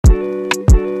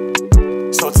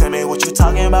what you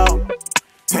talking about?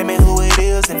 Tell me who it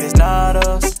is if it's not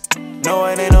us. No,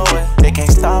 it ain't no way, they can't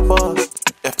stop us.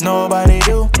 If nobody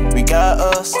do, we got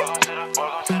us.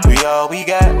 We all we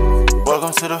got.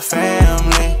 Welcome to the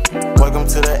family. Welcome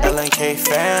to the LNK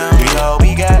family. We all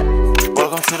we got.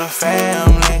 Welcome to the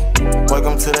family.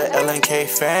 Welcome to the LNK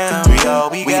family. We all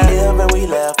we got. We live and we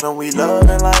laugh and we love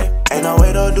in life. Ain't no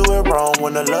way to do it wrong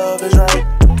when the love is right.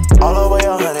 All the way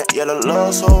 100, yeah, the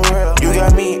love so real. You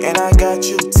got me and I got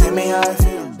you. Tell me how I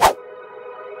feel.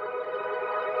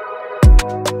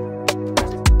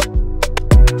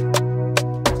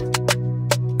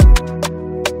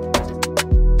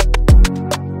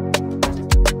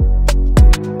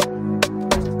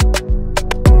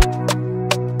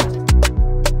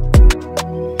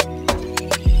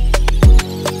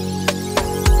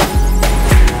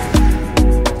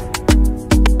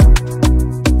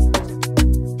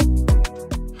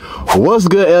 What's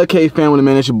good, LK family,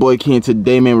 man? It's your boy Ken.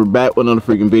 Today, man, we're back with another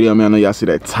freaking video, man. I know y'all see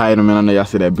that title, man. I know y'all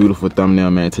see that beautiful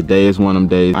thumbnail, man. Today is one of them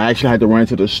days. I actually had to run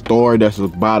to the store that's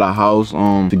by the house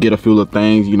to get a few little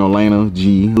things. You know, Laina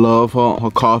G love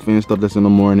her coffee and stuff that's in the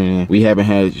morning. And we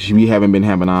haven't been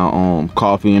having our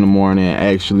coffee in the morning.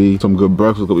 Actually, some good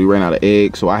breakfast because we ran out of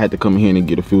eggs. So I had to come here and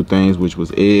get a few things, which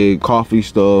was egg, coffee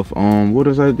stuff. What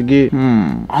else I had to get?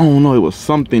 I don't know. It was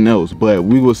something else, but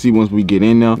we will see once we get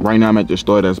in there. Right now, I'm at the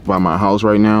store that's by my house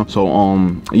right now. So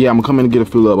yeah, I'm coming to get a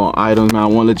few little items. Now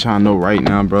I want to let y'all know right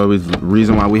now, bro, is the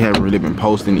reason why we haven't really been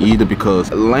posting either, because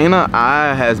Laina's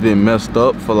eye has been messed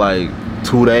up for like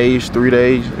 2 days, 3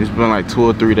 days. It's been like 2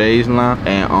 or 3 days now,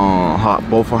 and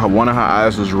one of her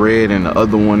eyes was red and the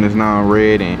other one is now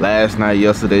red. And last night,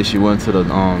 yesterday, she went to the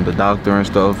doctor and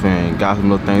stuff and got some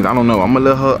little things. I don't know. I'm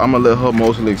gonna let her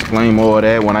mostly explain more of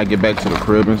that when I get back to the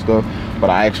crib and stuff. But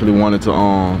I actually wanted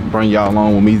to bring y'all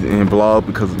along with me and vlog,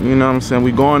 because you know what I'm saying,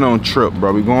 we going on a trip,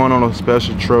 bro. We going on a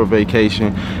special trip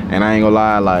vacation, and I ain't gonna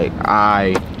lie, like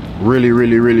I really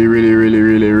want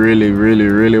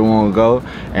to go,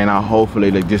 and I hopefully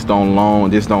like this don't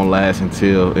last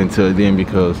until then,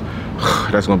 because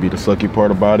that's gonna be the sucky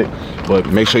part about it. But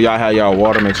make sure y'all have y'all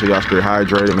water, make sure y'all stay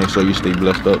hydrated, make sure you stay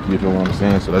blessed up, you feel what I'm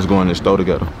saying? So let's go in the store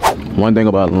together. One thing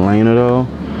about Laina though,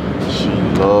 she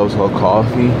loves her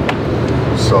coffee.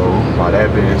 So by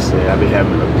that being said, I've been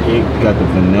having to pick. Got the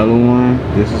vanilla one.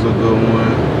 This is a good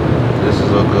one. This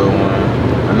is a good one.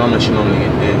 I know that she normally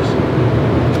get this.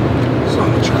 So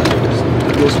I'm gonna try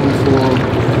this one for.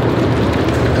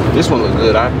 This one looks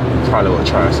good. I probably will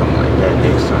try something like that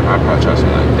next time. I'll probably try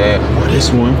something like that. Or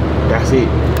this one. That's it.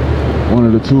 One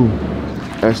of the two.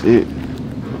 That's it.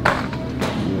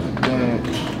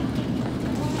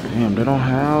 Damn, they don't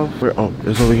have. Where? Oh,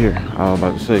 it's over here. I was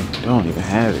about to say they don't even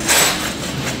have it.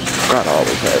 God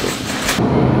always had it.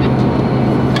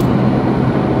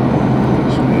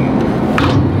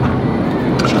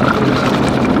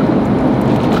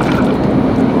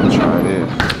 Try this.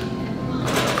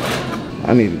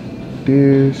 I need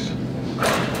this,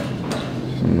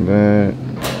 some of that,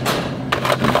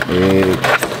 some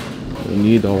eggs. We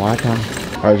need the water.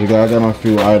 Alright, you guys, I got my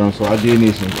few items, so I did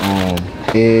need some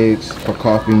eggs for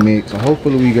coffee mix. So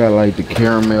hopefully we got like the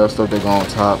caramel stuff that go on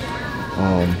top.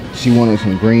 She wanted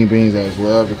some green beans as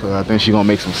well, because I think she's gonna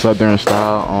make some southern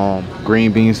style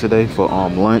green beans today for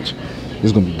lunch.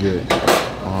 It's gonna be good.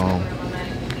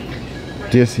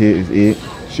 This here is it.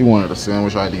 She wanted a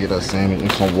sandwich. I had to get her a sandwich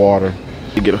and some water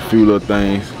to get a few little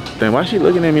things. Damn, why she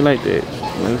looking at me like that?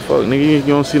 Like, fuck, nigga, you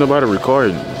don't see nobody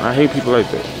recording. I hate people like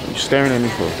that. You staring at me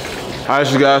for?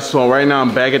 Alright, you guys, so right now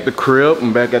I'm back at the crib.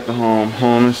 I'm back at the home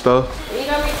and stuff. You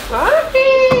got me coffee.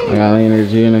 I got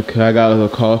energy in the car. I got a little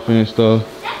coffee and stuff.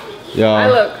 Y'all, I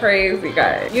look crazy,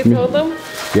 guys. You told them?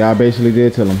 Yeah, I basically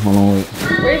did tell them. Hold on, wait.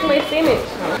 Where's my sandwich?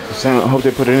 I hope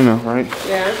they put it in there, right?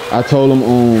 Yeah. I told them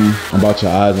about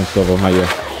your eyes and stuff, on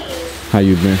how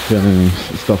you've been feeling and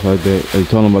stuff like that. They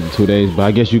told them about the 2 days, but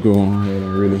I guess you go on ahead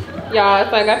and really. Yeah,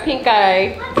 so I got pink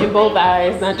eye in both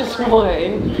eyes, not just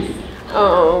one.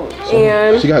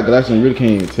 And she got glasses and really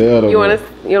can't even tell though. You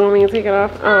want me to take it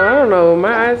off? I don't know.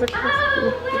 My eyes are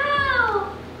crusty.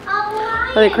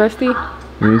 Are they crusty?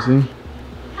 Let me see.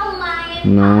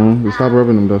 No, stop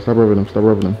rubbing them though. Stop rubbing them. Stop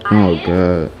rubbing them. Oh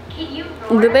God.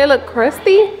 Do they look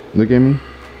crusty? Look at me.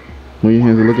 Move your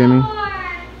hands and look at me.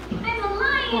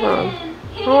 Hold on.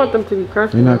 I don't want them to be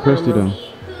crusty. They're not crusty though.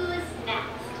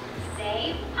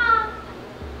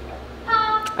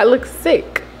 I look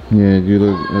sick. Yeah, you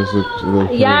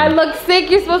look. Yeah, I look sick.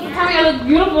 You're supposed to tell me I look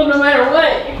beautiful no matter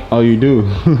what. Oh, you do.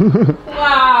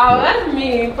 Wow, that's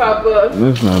mean, Papa.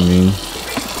 That's not mean.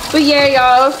 But yeah,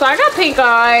 y'all. So I got pink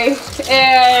eye,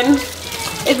 and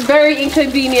it's very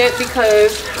inconvenient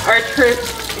because our trip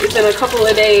It's in a couple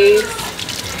of days.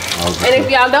 And if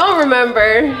y'all don't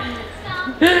remember,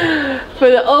 for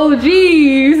the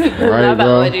OGs, right, not the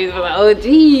OGs, but the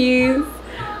OGs,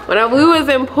 when we was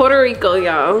in Puerto Rico,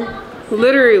 y'all,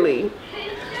 literally,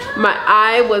 my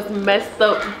eye was messed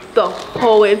up the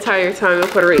whole entire time in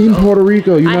Puerto Rico. In Puerto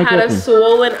Rico, you I had a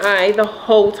swollen eye the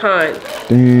whole time.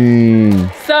 Dang.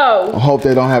 So I hope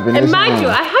they don't happen this and mind time. you,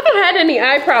 I haven't had any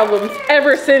eye problems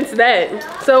ever since then.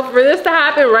 So for this to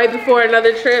happen right before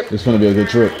another trip, It's gonna be a good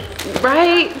trip.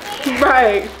 right?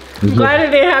 I'm glad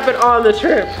it didn't happen on the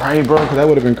trip. Right, bro, because that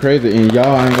would have been crazy. And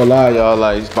y'all, I ain't gonna lie, y'all,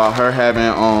 like, it's about her having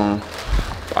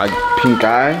like pink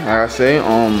eye, like I say.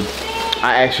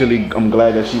 I'm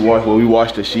glad that we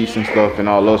washed the sheets and stuff and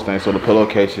all those things, so the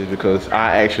pillowcases, because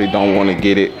I actually don't want to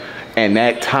get it in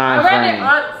that time frame.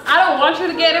 I don't want you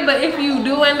to get it, but if you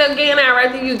do end up getting it, I'd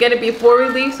rather you get it before we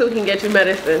leave so we can get you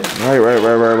medicine.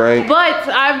 Right. But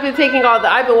I've been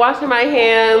I've been washing my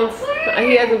hands.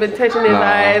 He hasn't been touching his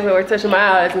eyes or touching my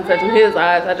eyes and touching his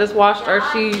eyes. I just washed our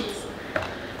sheets.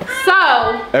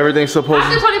 So Everything's supposed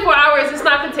after 24 hours, it's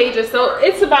not contagious. So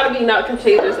it's about to be not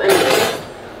contagious anyway.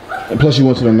 And plus, you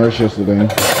went to the nurse yesterday.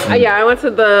 Yeah, I went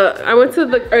to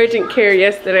the urgent care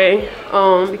yesterday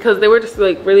because they were just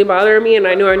like really bothering me, and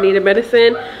I knew I needed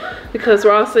medicine because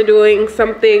we're also doing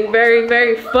something very,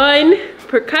 very fun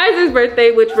for Kaiser's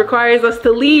birthday, which requires us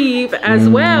to leave as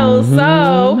well.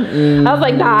 So I was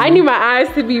like, nah, I need my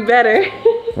eyes to be better.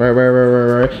 Right.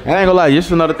 And I ain't gonna lie, this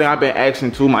is another thing I've been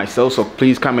asking to myself, so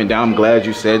please comment down. I'm glad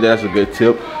you said that. That's a good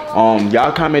tip.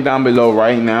 Y'all comment down below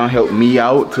right now, help me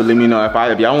out to let me know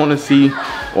if y'all want to see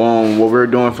what we're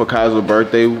doing for Kaiser's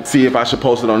birthday. See if I should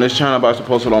post it on this channel, if I should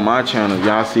post it on my channel.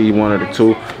 Y'all see one of the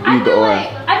two, either or.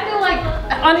 I feel like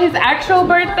on his actual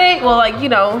birthday, well, like, you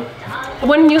know,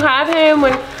 when you have him,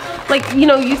 when, like, you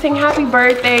know, you sing happy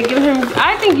birthday, give him,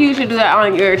 I think you should do that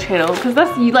on your channel, because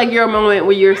that's like your moment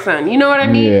with your son, you know what I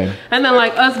mean? Yeah. And then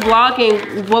like us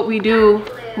vlogging what we do,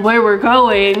 where we're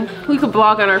going, we could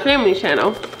vlog on our family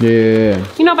channel. Yeah.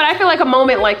 You know, but I feel like a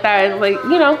moment like that is like,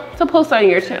 you know, to post on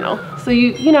your channel. So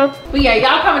you know, but yeah,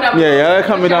 y'all comment down below. Yeah, y'all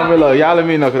comment down below. Y'all let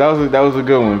me know, because that was a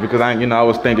good one, because I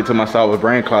was thinking to myself with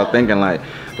brain cloud, thinking like,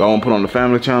 do I want to put on the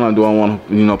family channel, or do I want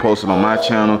to, you know, post it on my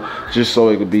channel, just so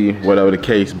it could be whatever the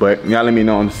case. But y'all let me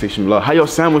know in the section below. How your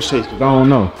sandwich tastes? I don't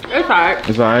know. It's alright.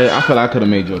 It's alright. I feel like I could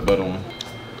have made you a better one.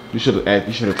 You should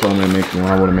have told me to make you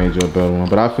one. I would have made you a better one.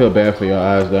 But I feel bad for your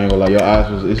eyes. I ain't gonna lie. Your eyes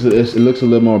it looks a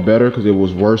little more better because it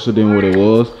was worse than what it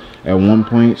was at one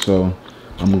point. So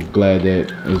I'm glad that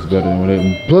it's better than what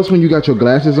it. Plus, when you got your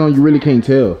glasses on, you really can't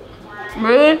tell.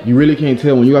 Really? You really can't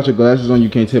tell. When you got your glasses on, you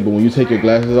can't tell. But when you take your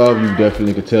glasses off, you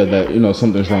definitely could tell that, you know,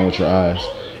 something's wrong with your eyes.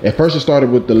 At first, it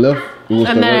started with the left.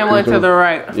 And then it went to the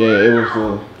right. Yeah, it was the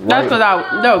right. That's because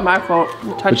that was my fault.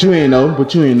 But you ain't know.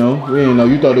 You ain't know.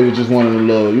 You thought it was just one of the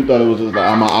little. You thought it was just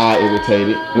like my eye irritated.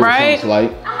 It was right? something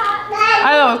slight.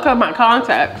 I thought it was because of my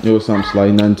contacts. It was something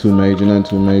slight. Nothing too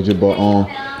major. But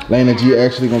Laina G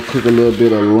actually gonna cook a little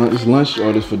bit of lunch. This lunch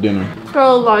or this for dinner? For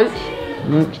lunch.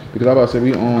 Because I about to say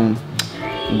we I'm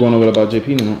going over about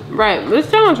JP now. Right. This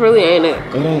sandwich really ain't it.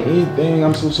 It ain't anything.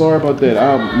 I'm so sorry about that.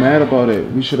 I'm mad about it.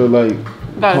 We should have like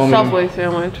got a Subway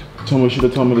sandwich. Should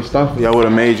have told me to stop. Yeah, I would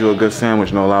have made you a good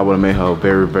sandwich. No lie, I would have made her a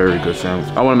very, very good sandwich.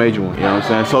 I would have made you one. You know what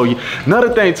I'm saying? So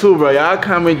another thing too, bro. Y'all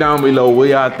comment down below where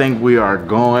y'all think we are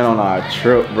going on our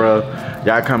trip, bro.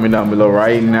 Y'all comment down below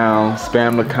right now.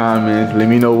 Spam the comments. Let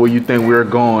me know where you think we're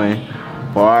going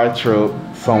for our trip.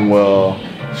 Somewhere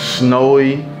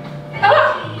snowy.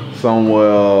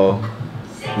 Somewhere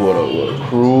what a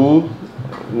cruise.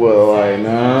 Well, right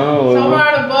now. Somewhere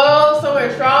on a boat,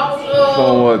 somewhere tropical.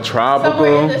 Somewhere tropical.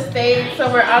 Somewhere in the States,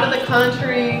 somewhere out of the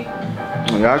country.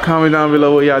 Y'all comment down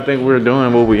below what y'all think we're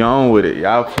doing, what we on with it.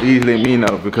 Y'all please let me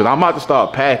know, because I'm about to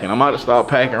start packing.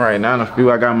 Right now in a few.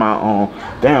 I got my own.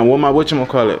 Damn,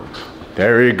 whatchamacallit?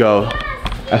 There you go.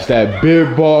 That's that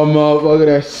big ball motherfucker,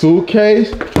 that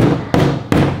suitcase.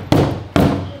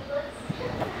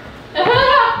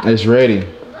 It's ready.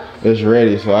 It's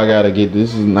ready, so I gotta get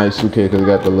this. Is a nice suitcase because it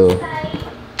got the little,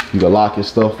 you can lock your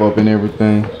stuff up and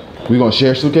everything. We gonna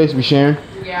share suitcase? We sharing?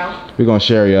 Yeah. We gonna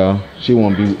share, y'all. She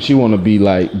wanna be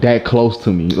like that close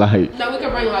to me, like. No, we can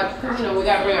bring like, cause you know we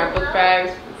gotta bring our book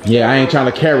bags. Yeah, I ain't trying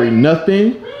to carry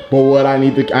nothing, but what I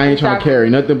need to, I ain't trying to carry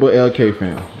nothing but LK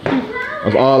fam.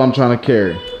 That's all I'm trying to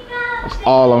carry. That's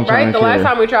all I'm trying to carry. Right, the last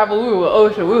time we traveled, we were with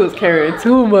Ocean. We was carrying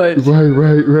too much.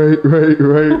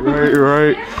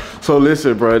 Right. So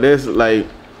listen, bro, this like,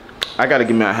 I gotta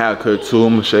get me a haircut too.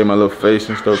 I'm gonna shave my little face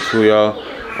and stuff too, y'all.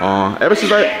 Ever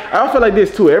since I feel like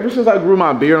this too. Ever since I grew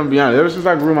my beard, I'm gonna be honest. Ever since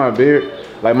I grew my beard,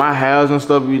 like my hairs and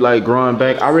stuff be like growing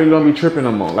back. I really don't be tripping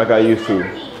no more like I used to.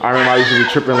 I remember I used to be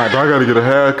tripping like, bro, I gotta get a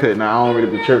haircut. Now I don't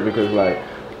really be tripping because like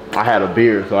I had a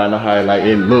beard, so I know how like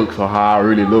it looks or how I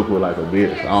really look with like a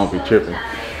beard. So I don't be tripping.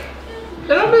 It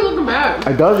don't be looking bad.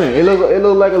 It doesn't. It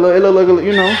look like a little,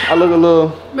 you know, I look a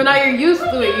little. But now you're used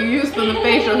to it. You're used to the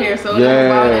facial hair, so it doesn't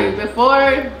bother you.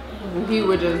 Before, he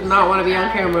would just not want to be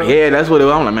on camera. Yeah, that's what it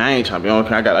was. I'm like, man, I ain't trying to be on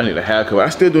camera. I need a haircut. But I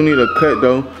still do need a cut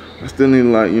though. I still need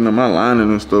like, you know, my lining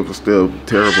and stuff is still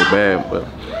terrible bad, but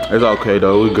it's okay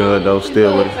though. We good though.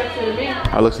 Still with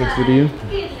it. I look sexy to you?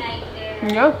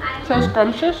 Yeah, so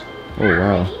scrumptious. Oh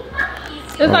wow.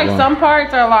 It's like some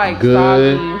parts are like good,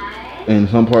 soggy. and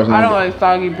some parts not. I don't like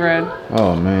soggy bread.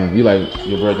 Oh man, you like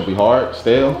your bread to be hard,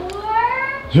 stale?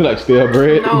 You like stale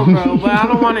bread? No, bro, but I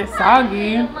don't want it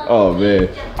soggy. Oh man.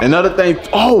 Another thing.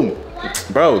 Oh,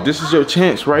 bro, this is your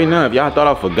chance right now. If y'all thought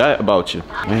I forgot about you,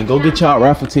 man, go get y'all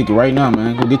raffle ticket right now,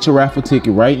 man. Go get your raffle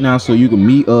ticket right now so you can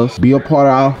meet us, be a part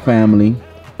of our family.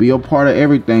 Be a part of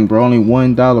everything, bro. Only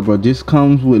 $1, bro. This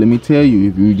comes with, let me tell you,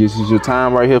 if you, this is your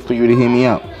time right here for you to hit me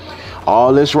out.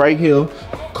 All this right here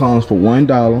comes for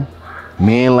 $1.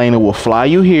 Me and Laina will fly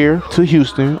you here to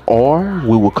Houston, or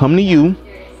we will come to you.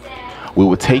 We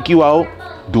will take you out,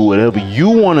 do whatever you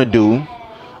want to do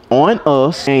on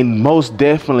us, and most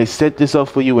definitely set this up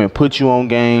for you and put you on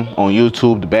game on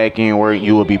YouTube, the back end where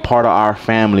you will be part of our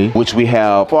family, which we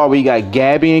have. We got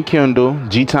Gabby and Kendall,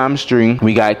 G Time Stream.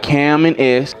 We got Cam and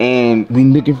S, and we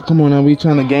looking. Come on now, we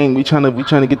trying to gang. We trying to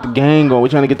get the gang going. We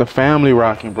trying to get the family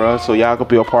rocking, bro. So y'all can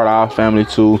be a part of our family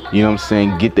too. You know what I'm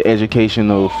saying? Get the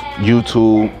education of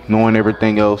YouTube, knowing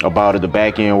everything else about it, the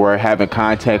back end where having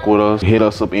contact with us. Hit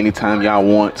us up anytime y'all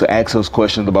want to ask us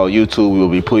questions about YouTube. We will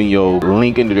be putting your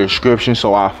link in the description,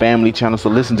 so our family channel. So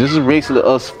listen, this is basically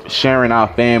us sharing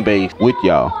our fan base with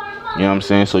y'all. You know what I'm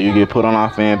saying? So you get put on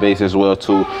our fan base as well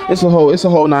too. It's a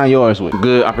whole 9 yards with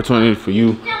good opportunity for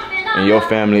you and your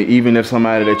family. Even if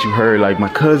somebody that you heard, like my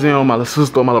cousin or my little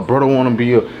sister or my little brother, want to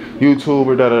be a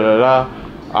YouTuber,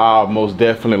 I most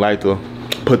definitely like to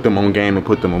put them on game and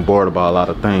put them on board about a lot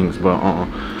of things. But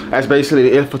that's basically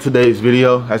it for today's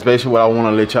video. That's basically what I want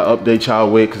to let y'all update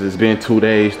y'all with, because it's been 2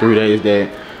 days, 3 days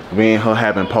that me and her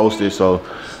haven't posted. So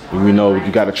you know, you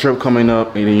got a trip coming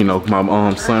up, and then you know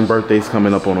my son's birthday's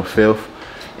coming up on the 5th,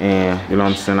 and you know what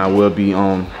I'm saying, I will be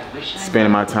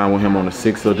spending my time with him on the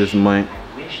 6th of this month,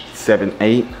 7,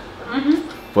 8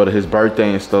 for his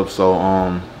birthday and stuff.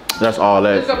 So that's all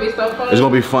that. It's gonna be so fun. It's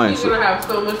gonna be fun. He's gonna have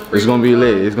so much fun. It's gonna be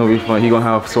lit. It's gonna be fun. He's gonna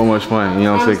have so much fun. You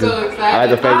know what I'm saying? I'm so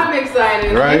excited. I'm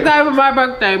excited. Right? I'm excited for my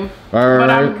birthday. But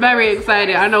I'm very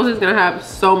excited. I know he's gonna have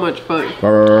so much fun.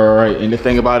 Right. And the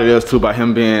thing about it is too, by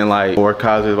him being like 4,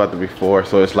 Kazi is about to be 4,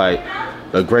 so it's like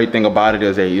the great thing about it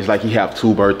is that it's like he have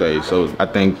 2 birthdays. So I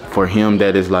think for him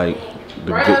that is like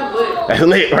the right, good. That's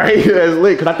lit, right? That's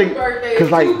lit. Cause I think,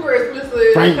 cause like,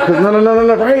 right? Cause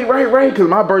no, right. Cause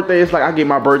my birthday, it's like I get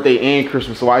my birthday and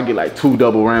Christmas, so I get like 2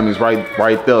 double whammies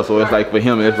right there. So it's like for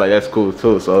him, it's like that's cool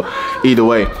too. So either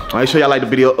way, make sure y'all like the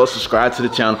video, subscribe to the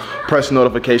channel, press the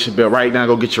notification bell right now.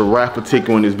 Go get your raffle ticket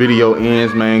when this video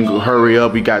ends, man. Go hurry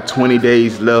up. We got 20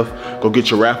 days left. Go get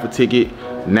your raffle ticket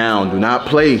now. Do not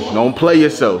play. Don't play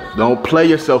yourself. Don't play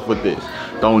yourself with this.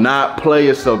 Do not play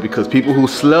yourself, because people who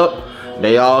slept,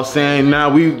 they all saying,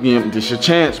 nah, this your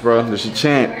chance, bro. This your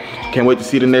chance. Can't wait to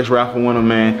see the next raffle winner,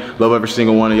 man. Love every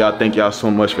single one of y'all. Thank y'all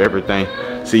so much for everything.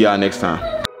 See y'all next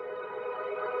time.